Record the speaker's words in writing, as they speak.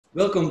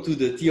Welcome to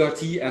the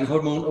TRT and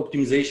Hormone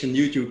Optimization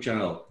YouTube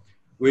channel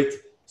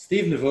with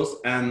Steve Nevos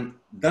and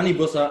Danny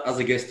Bossa as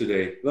a guest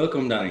today.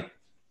 Welcome, Danny.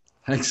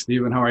 Thanks,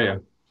 Stephen. How are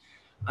you?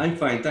 I'm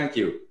fine, thank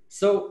you.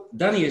 So,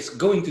 Danny is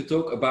going to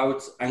talk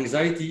about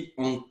anxiety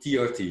on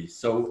TRT.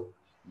 So,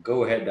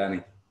 go ahead,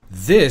 Danny.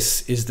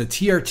 This is the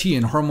TRT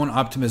and Hormone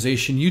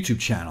Optimization YouTube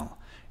channel.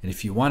 And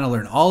if you want to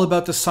learn all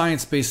about the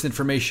science-based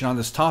information on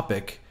this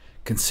topic,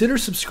 consider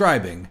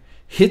subscribing,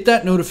 hit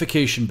that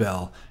notification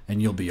bell,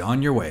 and you'll be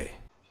on your way.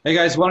 Hey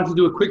guys, wanted to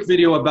do a quick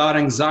video about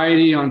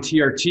anxiety on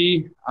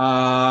TRT.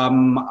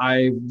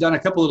 I've done a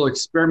couple little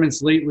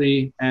experiments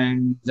lately,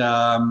 and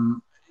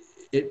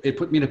it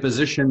put me in a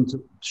position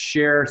to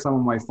share some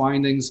of my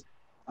findings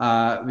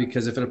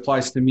because if it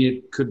applies to me,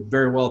 it could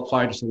very well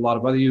apply to a lot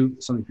of other you,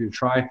 something for you to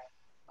try.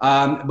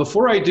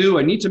 Before I do,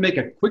 I need to make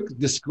a quick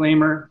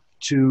disclaimer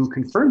to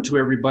confirm to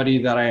everybody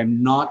that I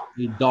am not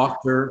a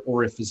doctor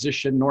or a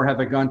physician, nor have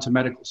I gone to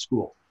medical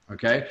school,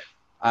 okay?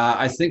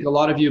 I think a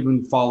lot of you have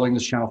been following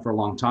this channel for a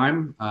long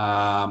time.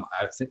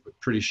 I think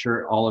pretty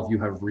sure all of you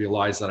have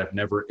realized that I've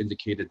never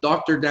indicated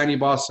Dr. Danny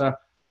Bossa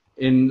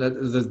in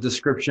the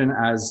description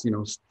as, you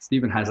know,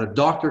 Stephen has a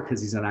doctor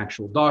because he's an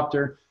actual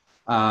doctor.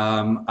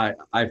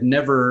 I've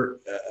never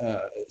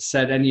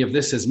said any of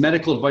this as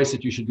medical advice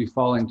that you should be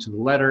following to the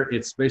letter.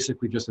 It's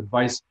basically just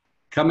advice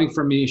coming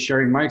from me,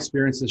 sharing my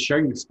experiences,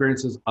 sharing the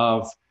experiences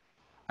of,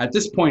 at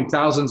this point,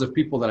 thousands of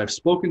people that I've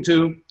spoken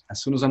to.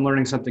 As soon as I'm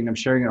learning something, I'm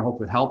sharing it. I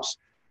hope it helps.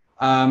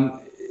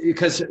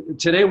 Because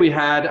today we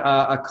had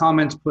a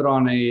comment put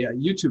on a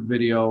YouTube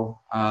video,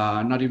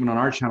 not even on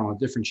our channel, a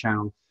different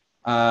channel,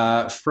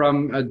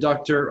 from a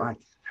doctor. I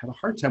have a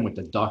hard time with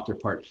the doctor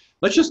part.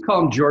 Let's just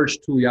call him George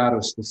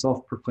Touliatos, the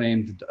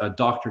self-proclaimed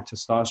Dr.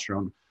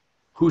 Testosterone,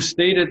 who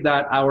stated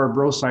that our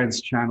bro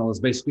science channel is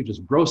basically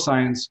just bro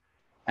science,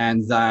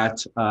 and that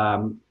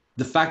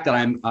the fact that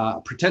I'm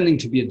pretending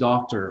to be a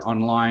doctor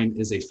online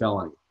is a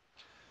felony.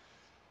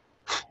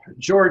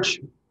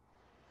 George,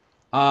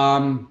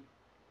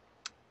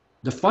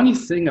 the funny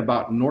thing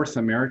about North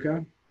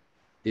America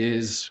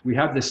is we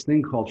have this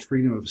thing called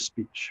freedom of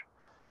speech.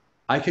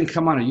 I can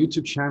come on a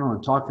YouTube channel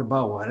and talk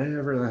about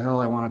whatever the hell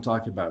I want to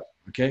talk about,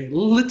 okay?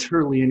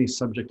 Literally any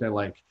subject I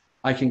like.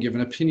 I can give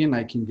an opinion,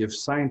 I can give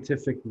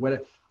scientific,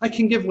 I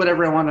can give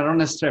whatever I want. I don't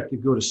necessarily have to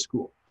go to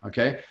school,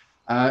 okay?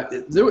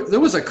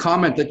 There was a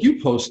comment that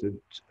you posted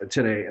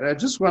today, and I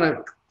just want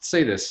to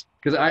say this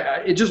because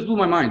it just blew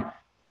my mind.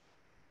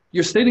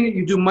 You're stating that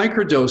you do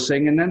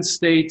microdosing and then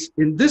state,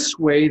 in this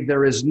way,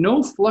 there is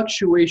no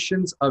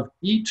fluctuations of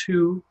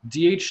E2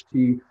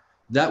 DHT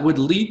that would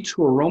lead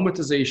to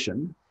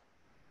aromatization.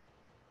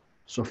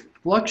 So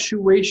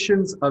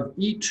fluctuations of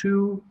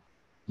E2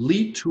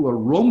 lead to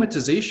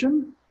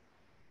aromatization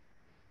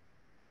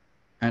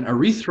and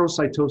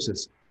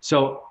erythrocytosis.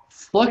 So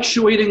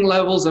fluctuating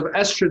levels of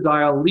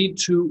estradiol lead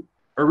to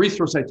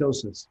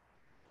erythrocytosis.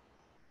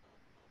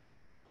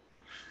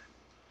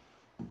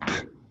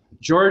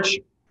 George,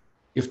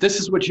 if this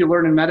is what you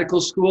learn in medical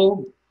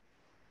school,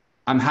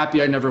 I'm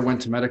happy I never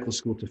went to medical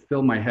school to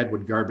fill my head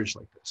with garbage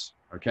like this,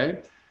 okay?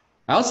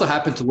 I also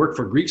happened to work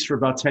for Greeks for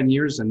about 10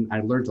 years, and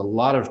I learned a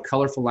lot of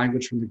colorful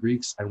language from the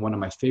Greeks, and one of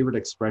my favorite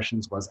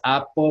expressions was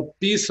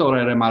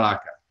apopisorere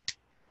malaka.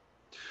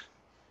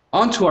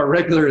 On to our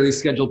regularly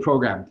scheduled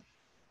program.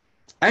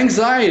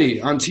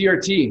 Anxiety on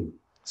TRT.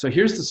 So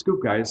here's the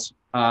scoop, guys.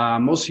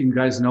 Most of you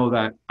guys know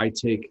that I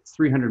take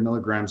 300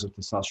 milligrams of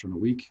testosterone a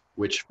week,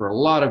 which for a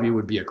lot of you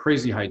would be a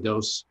crazy high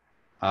dose.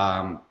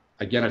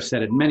 Again, I've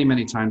said it many,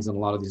 many times in a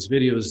lot of these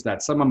videos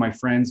that some of my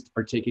friends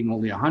are taking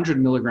only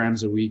 100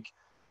 milligrams a week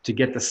to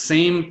get the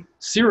same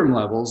serum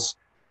levels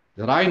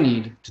that I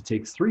need to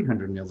take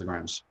 300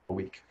 milligrams a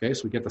week. Okay,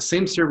 so we get the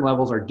same serum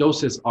levels. Our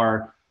doses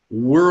are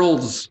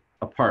worlds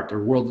apart. They're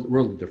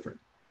world different.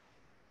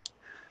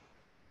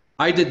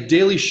 I did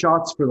daily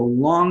shots for the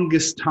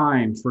longest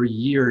time for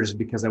years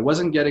because I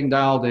wasn't getting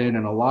dialed in,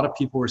 and a lot of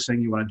people were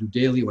saying, you want to do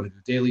daily, you want to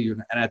do daily.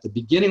 And at the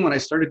beginning, when I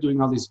started doing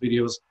all these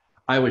videos,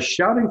 I was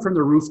shouting from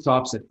the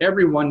rooftops that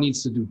everyone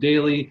needs to do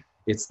daily.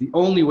 It's the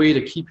only way to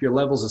keep your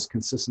levels as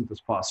consistent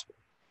as possible.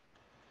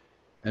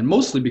 And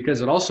mostly because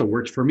it also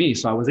worked for me.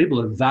 So I was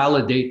able to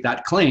validate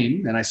that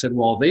claim. And I said,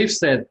 well, they've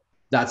said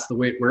that's the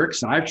way it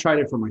works. And I've tried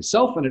it for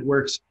myself and it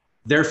works.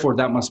 Therefore,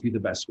 that must be the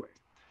best way.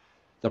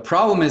 The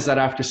problem is that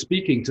after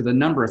speaking to the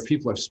number of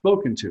people I've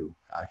spoken to,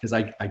 because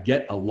I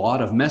get a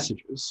lot of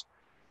messages,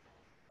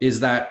 is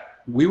that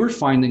we were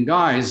finding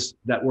guys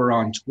that were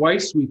on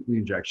twice weekly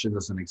injections,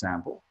 as an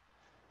example,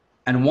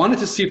 and wanted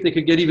to see if they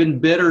could get even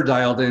better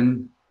dialed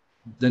in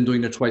than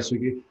doing the twice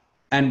weekly.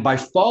 And by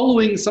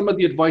following some of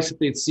the advice that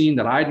they'd seen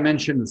that I'd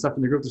mentioned and stuff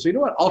in the group, they say, you know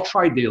what, I'll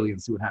try daily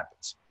and see what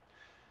happens.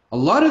 A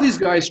lot of these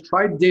guys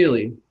tried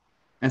daily,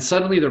 and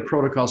suddenly their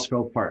protocols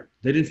fell apart.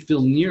 They didn't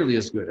feel nearly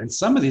as good. And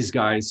some of these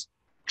guys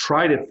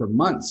tried it for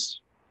months,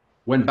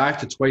 went back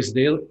to twice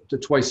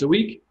a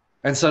week,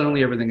 and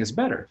suddenly everything is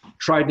better.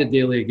 Tried it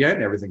daily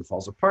again, everything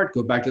falls apart,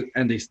 go back to,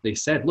 and they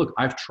said, look,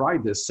 I've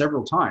tried this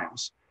several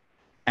times,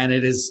 and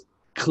it is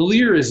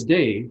clear as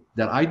day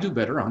that I do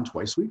better on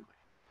twice weekly.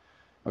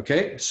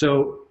 Okay,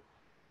 so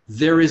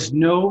There is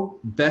no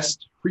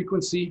best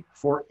frequency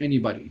for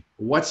anybody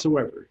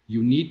whatsoever.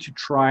 You need to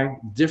try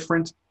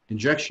different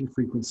injection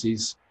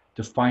frequencies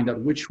to find out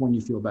which one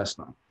you feel best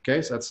on.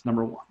 Okay, so that's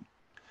number one.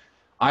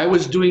 I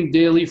was doing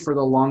daily for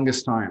the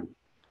longest time.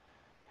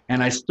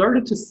 And I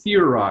started to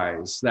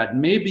theorize that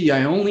maybe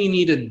I only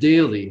needed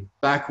daily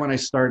back when I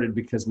started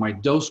because my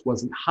dose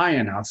wasn't high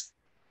enough,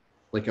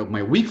 like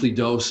my weekly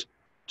dose,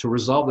 to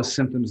resolve the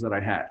symptoms that I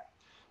had.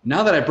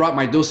 Now that I brought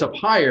my dose up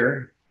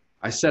higher,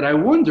 I said, I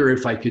wonder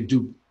if I could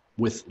do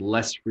with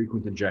less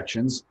frequent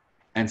injections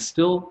and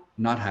still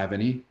not have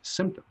any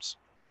symptoms.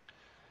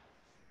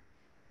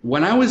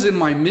 When I was in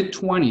my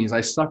mid-20s,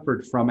 I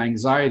suffered from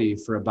anxiety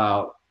for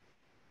about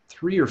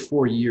 3 or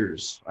 4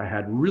 years. I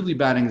had really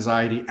bad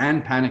anxiety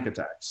and panic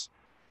attacks.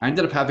 I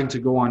ended up having to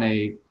go on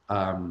a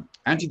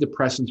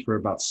antidepressants for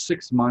about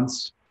 6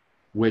 months,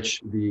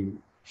 which the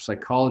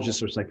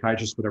psychologist or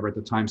psychiatrist, whatever at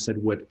the time,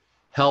 said would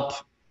help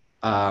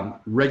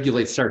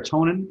regulate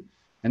serotonin.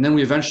 And then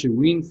we eventually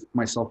weaned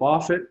myself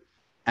off it,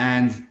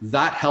 and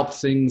that helped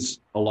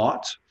things a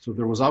lot. So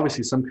there was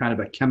obviously some kind of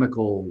a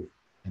chemical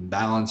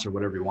imbalance or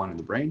whatever you want in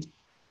the brain.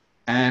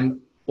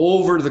 And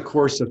over the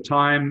course of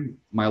time,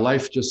 my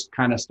life just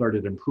kind of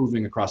started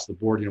improving across the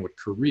board, you know, with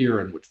career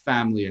and with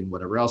family and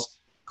whatever else.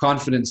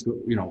 Confidence,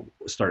 you know,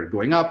 started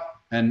going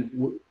up, and,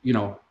 you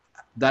know,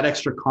 that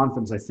extra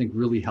confidence, I think,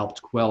 really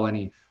helped quell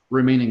any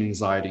remaining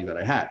anxiety that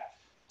I had.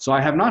 So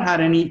I have not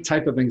had any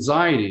type of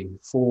anxiety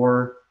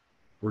for,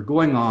 we're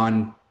going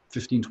on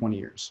 15, 20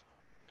 years.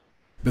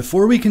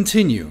 Before we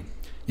continue,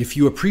 if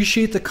you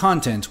appreciate the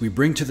content we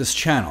bring to this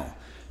channel,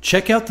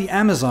 check out the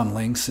Amazon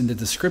links in the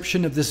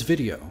description of this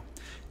video.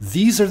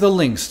 These are the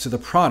links to the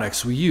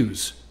products we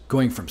use,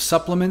 going from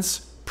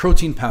supplements,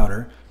 protein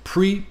powder,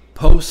 pre,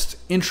 post,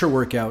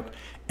 intra-workout,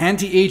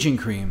 anti-aging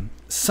cream,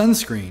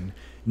 sunscreen,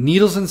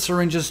 needles and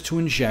syringes to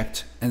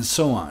inject, and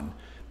so on.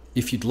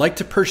 If you'd like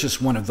to purchase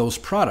one of those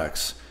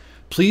products,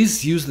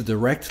 please use the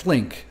direct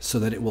link so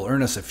that it will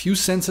earn us a few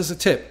cents as a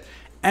tip,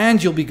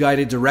 and you'll be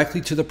guided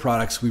directly to the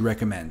products we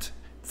recommend.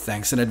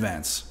 Thanks in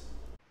advance.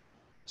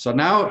 So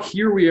now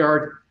here we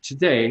are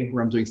today,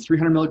 where I'm doing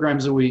 300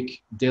 milligrams a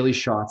week, daily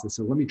shots. I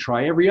said, let me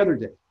try every other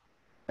day.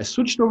 I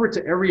switched over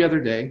to every other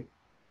day,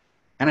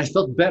 and I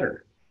felt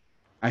better.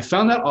 I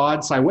found that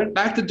odd, so I went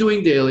back to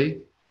doing daily,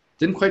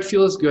 didn't quite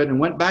feel as good, and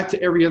went back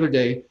to every other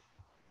day.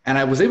 And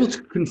I was able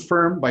to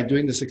confirm by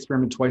doing this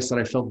experiment twice that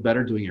I felt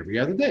better doing every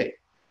other day.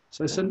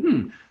 So I said,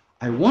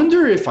 I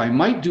wonder if I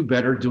might do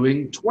better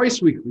doing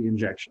twice weekly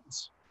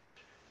injections.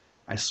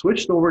 I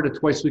switched over to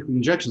twice weekly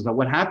injections. Now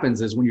what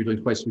happens is when you're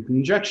doing twice weekly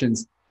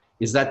injections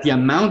is that the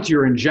amount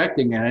you're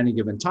injecting at any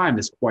given time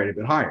is quite a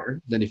bit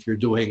higher than if you're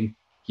doing,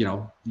 you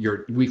know,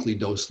 your weekly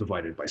dose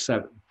divided by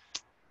 7.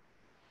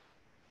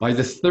 By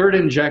the third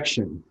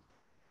injection,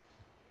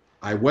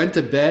 I went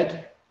to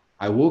bed.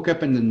 I woke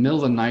up in the middle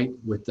of the night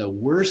with the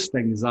worst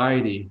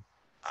anxiety.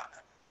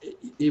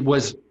 It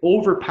was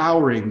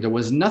overpowering. There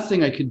was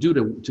nothing I could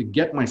do to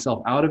get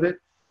myself out of it.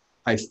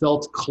 I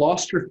felt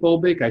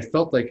claustrophobic. I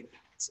felt like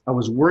I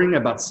was worrying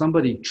about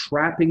somebody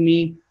trapping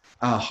me,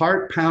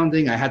 heart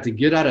pounding. I had to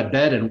get out of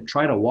bed and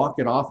try to walk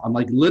it off. I'm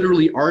like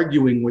literally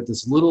arguing with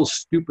this little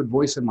stupid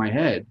voice in my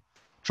head,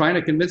 trying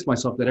to convince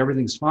myself that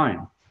everything's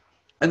fine.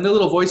 And the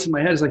little voice in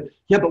my head is like,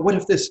 yeah, but what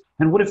if this?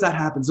 And what if that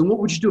happens? And what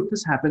would you do if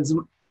this happens?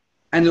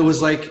 And it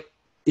was like,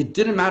 it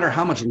didn't matter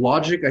how much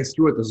logic I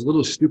threw at this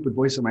little stupid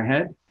voice in my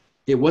head.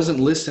 It wasn't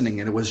listening,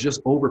 and it was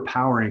just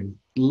overpowering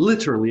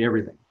literally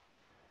everything.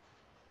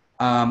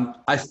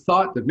 I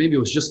thought that maybe it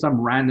was just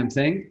some random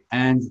thing,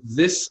 and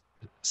this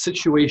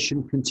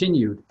situation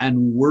continued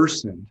and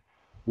worsened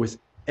with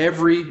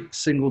every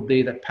single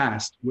day that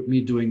passed with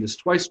me doing this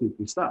twice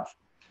weekly stuff.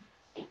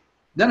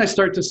 Then I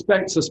start to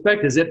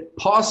suspect, is it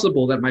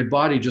possible that my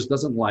body just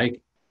doesn't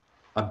like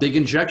a big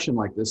injection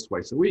like this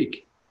twice a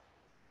week?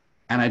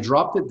 And I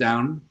dropped it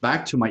down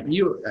back to my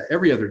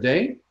every other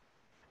day,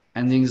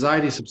 and the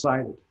anxiety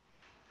subsided.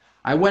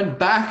 I went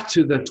back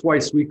to the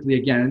twice weekly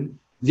again.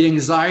 The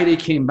anxiety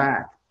came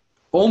back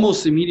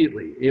almost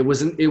immediately. It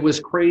was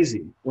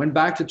crazy. Went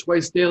back to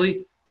twice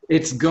daily,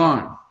 it's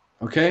gone,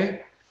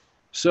 okay?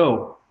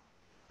 So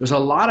there's a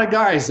lot of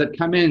guys that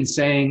come in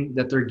saying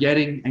that they're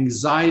getting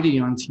anxiety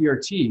on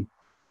TRT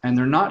and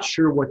they're not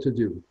sure what to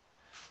do.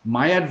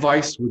 My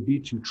advice would be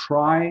to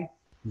try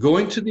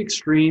going to the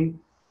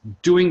extreme,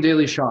 doing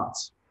daily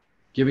shots,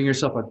 giving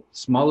yourself a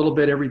small little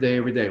bit every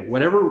day.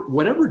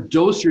 Whatever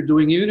dose you're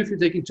doing, even if you're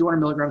taking 200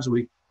 milligrams a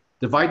week,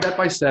 divide that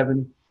by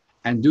 7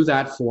 and do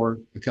that for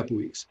a couple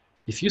of weeks.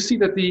 If you see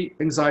that the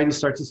anxiety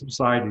starts to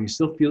subside and you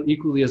still feel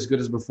equally as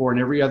good as before in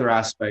every other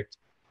aspect,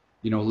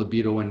 you know,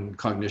 libido and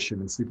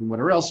cognition and sleep and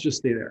whatever else, just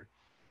stay there.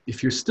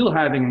 If you're still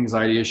having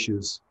anxiety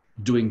issues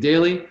doing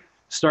daily,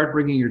 start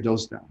bringing your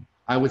dose down.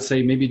 I would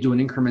say maybe do in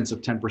increments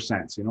of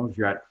 10%. So, you know, if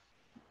you're at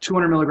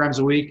 200 milligrams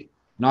a week,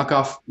 knock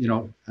off,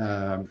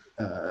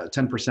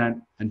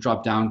 10% and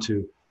drop down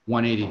to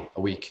 180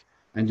 a week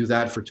and do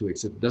that for 2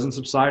 weeks. If it doesn't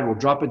subside, we'll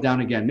drop it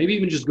down again. Maybe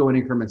even just go in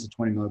increments of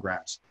 20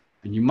 milligrams.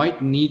 And you might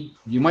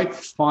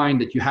find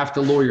that you have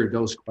to lower your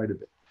dose quite a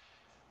bit.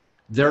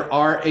 There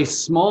are a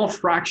small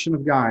fraction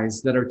of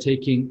guys that are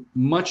taking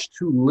much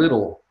too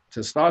little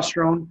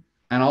testosterone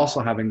and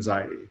also have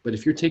anxiety. But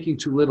if you're taking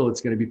too little,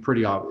 it's going to be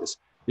pretty obvious.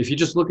 If you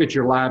just look at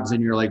your labs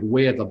and you're like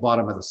way at the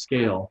bottom of the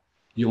scale,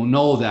 you'll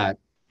know that,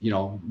 you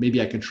know,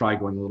 maybe I can try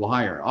going a little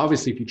higher.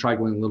 Obviously, if you try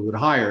going a little bit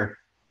higher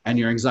and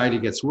your anxiety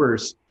gets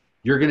worse,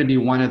 you're going to be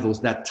one of those,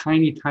 that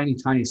tiny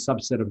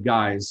subset of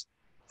guys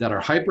that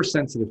are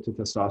hypersensitive to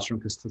testosterone,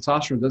 because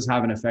testosterone does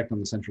have an effect on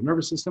the central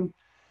nervous system,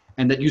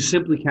 and that you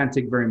simply can't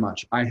take very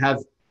much. I have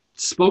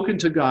spoken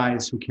to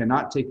guys who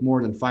cannot take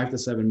more than 5 to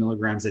 7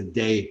 milligrams a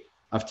day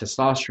of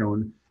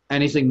testosterone.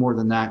 Anything more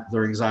than that,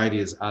 their anxiety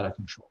is out of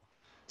control.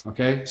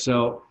 Okay,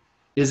 so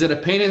is it a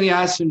pain in the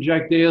ass to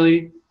inject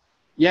daily?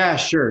 Yeah,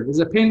 sure. Is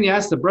it a pain in the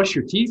ass to brush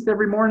your teeth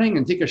every morning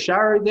and take a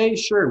shower a day?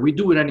 Sure, we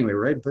do it anyway,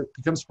 right? But it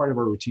becomes part of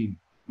our routine.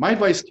 My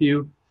advice to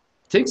you,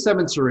 take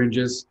 7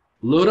 syringes,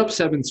 load up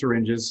 7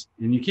 syringes,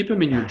 and you keep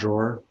them in your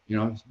drawer, you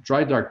know,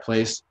 dry, dark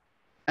place.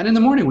 And in the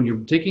morning when you're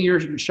taking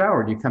your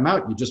shower, you come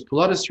out, you just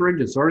pull out a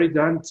syringe, it's already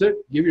done, that's it,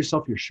 give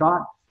yourself your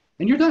shot,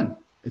 and you're done.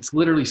 It's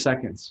literally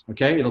seconds,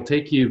 okay? It'll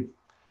take you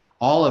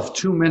all of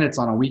 2 minutes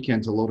on a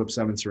weekend to load up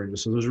 7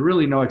 syringes. So there's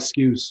really no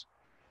excuse.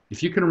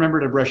 If you can remember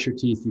to brush your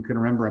teeth, you can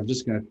remember, I'm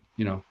just gonna,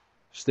 you know,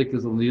 stick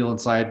this little needle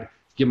inside,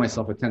 give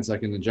myself a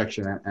 10-second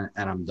injection, and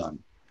I'm done.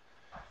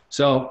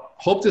 So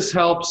hope this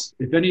helps.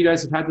 If any of you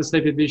guys have had this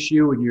type of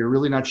issue and you're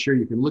really not sure,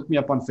 you can look me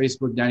up on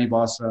Facebook, Danny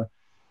Bossa.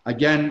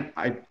 Again,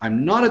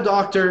 I'm not a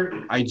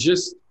doctor. I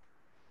just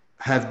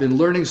have been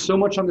learning so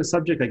much on the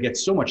subject. I get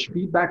so much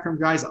feedback from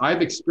guys.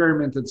 I've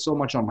experimented so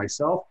much on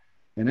myself.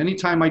 And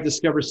anytime I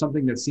discover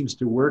something that seems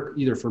to work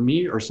either for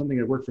me or something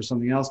that worked for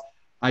something else,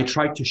 I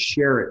try to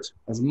share it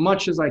as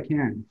much as I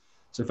can.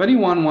 So if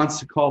anyone wants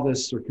to call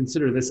this or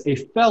consider this a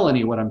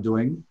felony, what I'm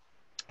doing,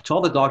 to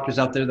all the doctors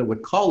out there that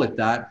would call it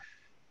that,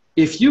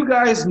 if you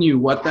guys knew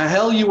what the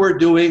hell you were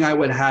doing, I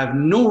would have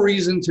no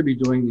reason to be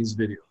doing these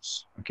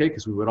videos, okay?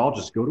 Because we would all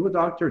just go to a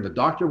doctor, the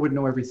doctor would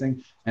know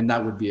everything, and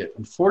that would be it.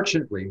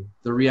 Unfortunately,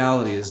 the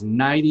reality is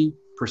 90%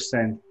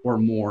 or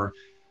more,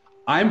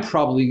 I'm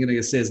probably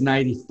gonna say is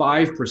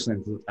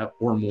 95%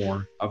 or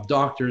more of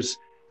doctors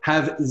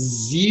have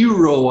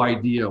zero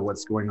idea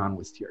what's going on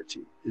with TRT.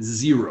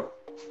 Zero,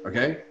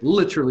 okay?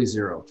 Literally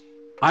zero.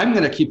 I'm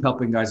gonna keep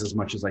helping guys as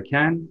much as I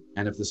can,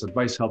 and if this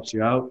advice helps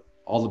you out,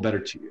 all the better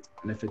to you.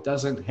 And if it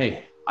doesn't,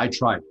 hey, I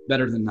tried.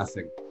 Better than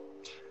nothing.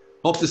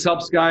 Hope this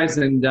helps, guys,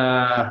 and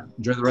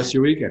enjoy the rest of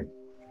your weekend.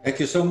 Thank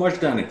you so much,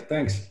 Danny.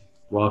 Thanks.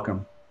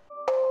 Welcome.